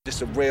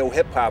Just a real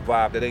hip-hop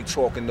vibe that ain't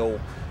talking no,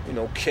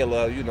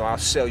 killer, I'll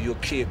sell you a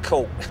kid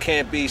coke.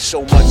 Can't be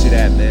so much of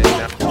that, man.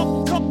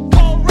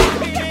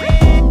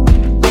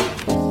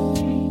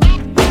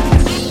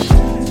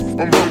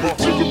 I'm headed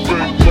to the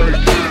bank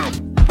right now.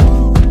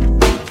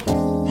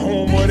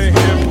 Home of the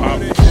hip-hop.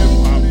 I'm headed to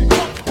the bank right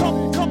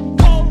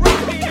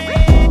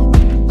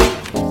now. Home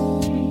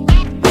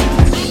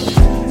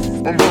of the hip-hop.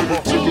 I'm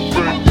headed to the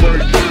bank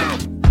right now.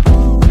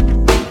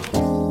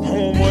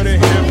 Home of the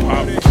hip-hop.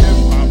 I'm headed to the bank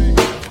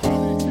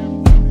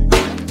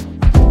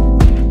right now.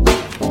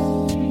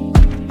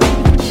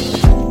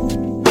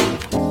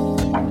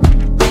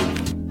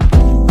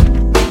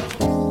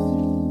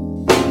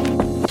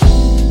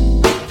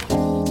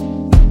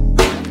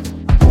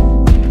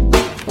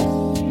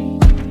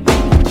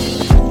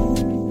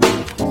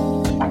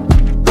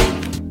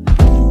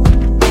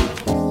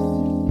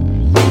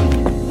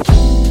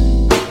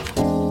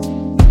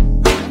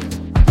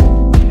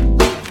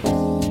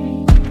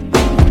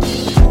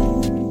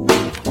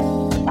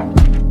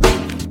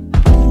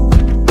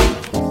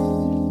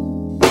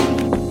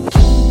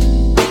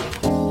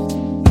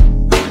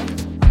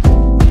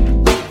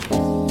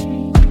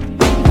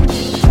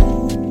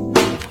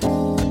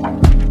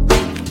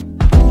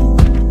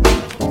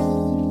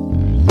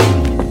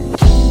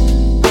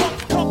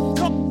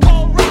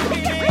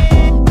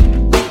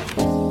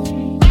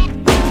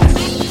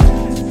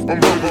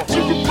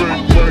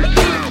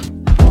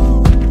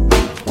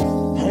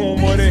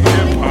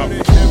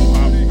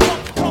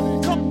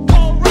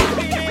 the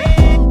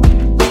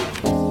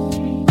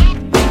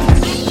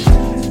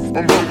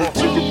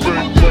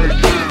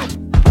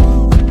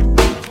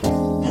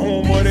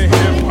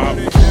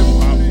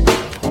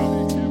hip-hop. I'm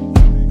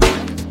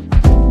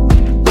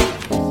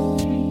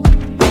headed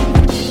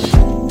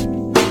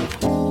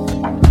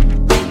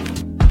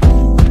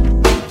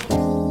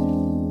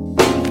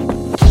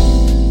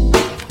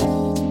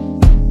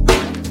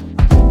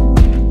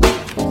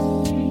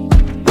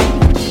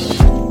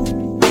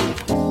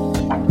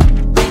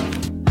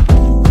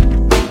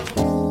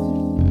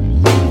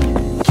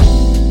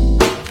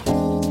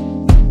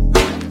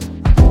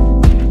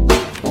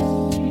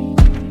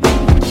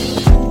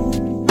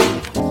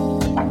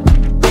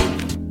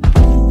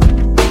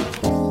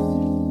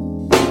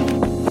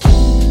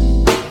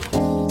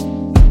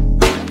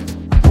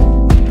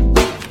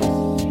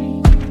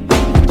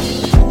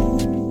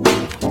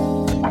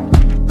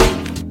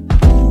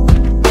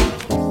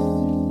the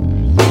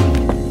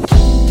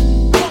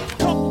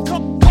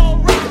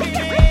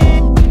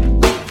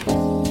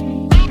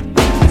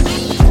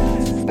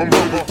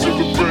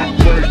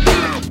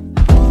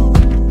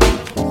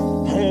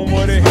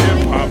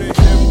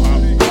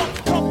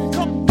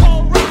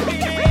bank right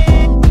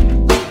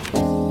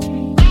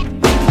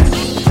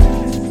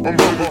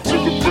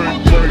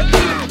now.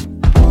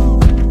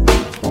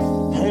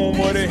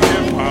 Home of the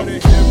hip-hop.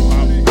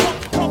 I'm headed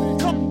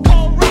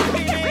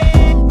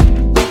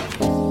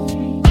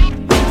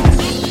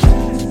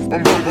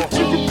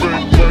to the bank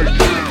right now.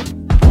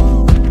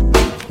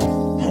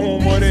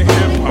 Home of the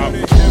hip-hop. I'm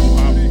headed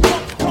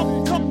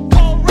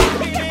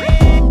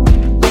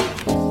to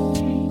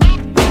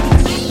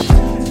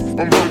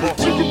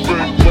the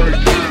bank right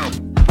now.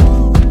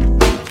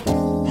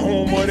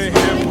 Home of the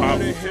hip-hop. I'm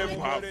headed to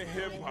the bank right now.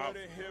 Home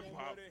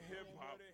of the hip-hop.